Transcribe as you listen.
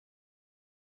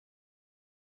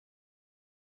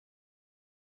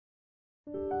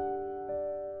The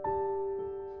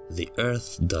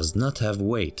Earth does not have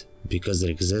weight because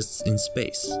it exists in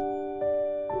space.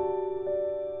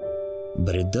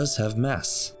 But it does have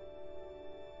mass.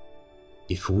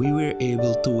 If we were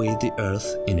able to weigh the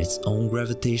Earth in its own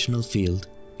gravitational field,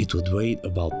 it would weigh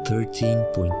about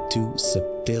 13.2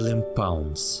 septillion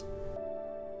pounds.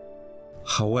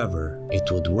 However,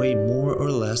 it would weigh more or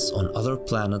less on other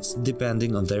planets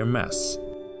depending on their mass.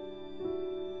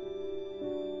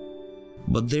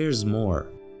 But there's more.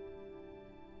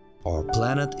 Our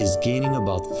planet is gaining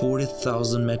about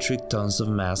 40,000 metric tons of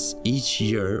mass each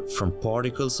year from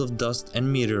particles of dust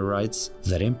and meteorites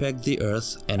that impact the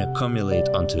Earth and accumulate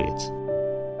onto it.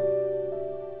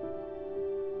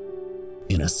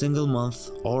 In a single month,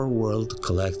 our world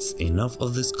collects enough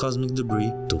of this cosmic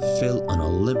debris to fill an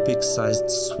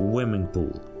Olympic-sized swimming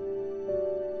pool.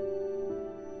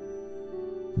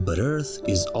 But Earth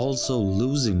is also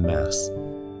losing mass.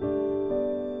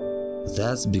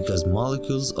 That's because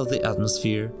molecules of the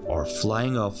atmosphere are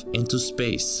flying off into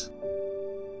space.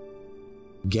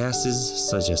 Gases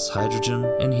such as hydrogen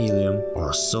and helium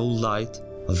are so light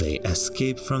they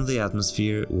escape from the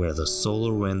atmosphere where the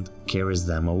solar wind carries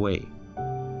them away.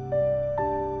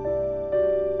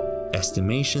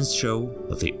 Estimations show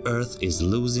that the Earth is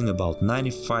losing about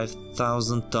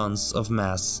 95,000 tons of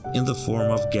mass in the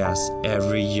form of gas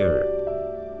every year.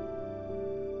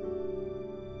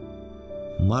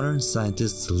 Modern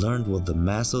scientists learned what the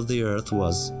mass of the Earth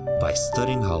was by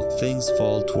studying how things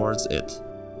fall towards it.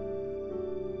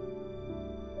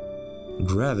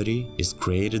 Gravity is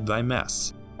created by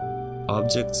mass.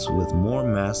 Objects with more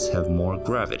mass have more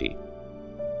gravity.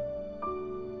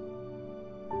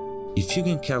 If you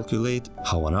can calculate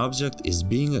how an object is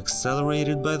being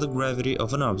accelerated by the gravity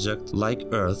of an object like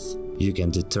Earth, you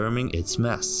can determine its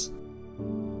mass.